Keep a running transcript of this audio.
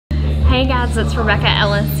Hey guys, it's Rebecca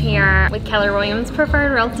Ellis here with Keller Williams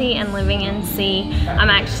Preferred Realty and Living NC. I'm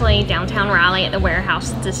actually downtown Raleigh at the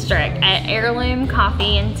Warehouse District at Heirloom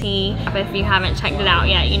Coffee and Tea. If you haven't checked it out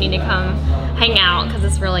yet, you need to come hang out because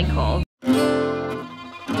it's really cool.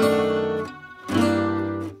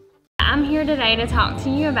 I'm here today to talk to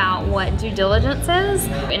you about what due diligence is.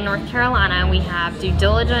 In North Carolina, we have due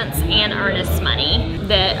diligence and earnest money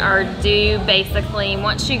that are due basically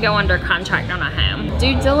once you go under contract on a home.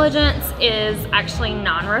 Due diligence is actually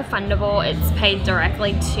non-refundable. It's paid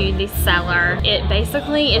directly to the seller. It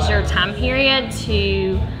basically is your time period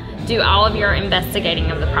to do all of your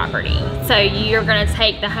investigating of the property. So you're going to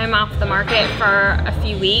take the home off the market for a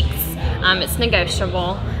few weeks. It's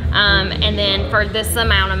negotiable. And then for this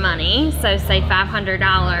amount of money, so say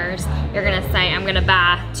 $500, you're gonna say, I'm gonna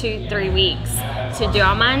buy 2-3 weeks to do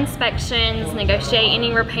all my inspections, negotiate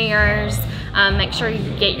any repairs, make sure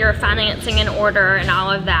you get your financing in order and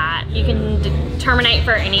all of that. You can terminate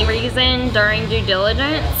for any reason during due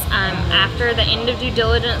diligence. After the end of due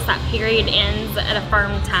diligence, that period ends at a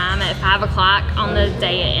firm time at 5 o'clock on the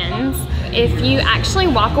day it ends. If you actually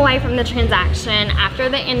walk away from the transaction after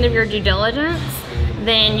the end of your due diligence,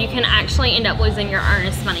 then you can actually end up losing your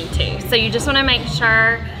earnest money too. So you just want to make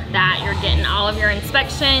sure that you're getting all of your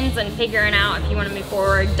inspections and figuring out if you want to move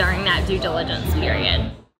forward during that due diligence period.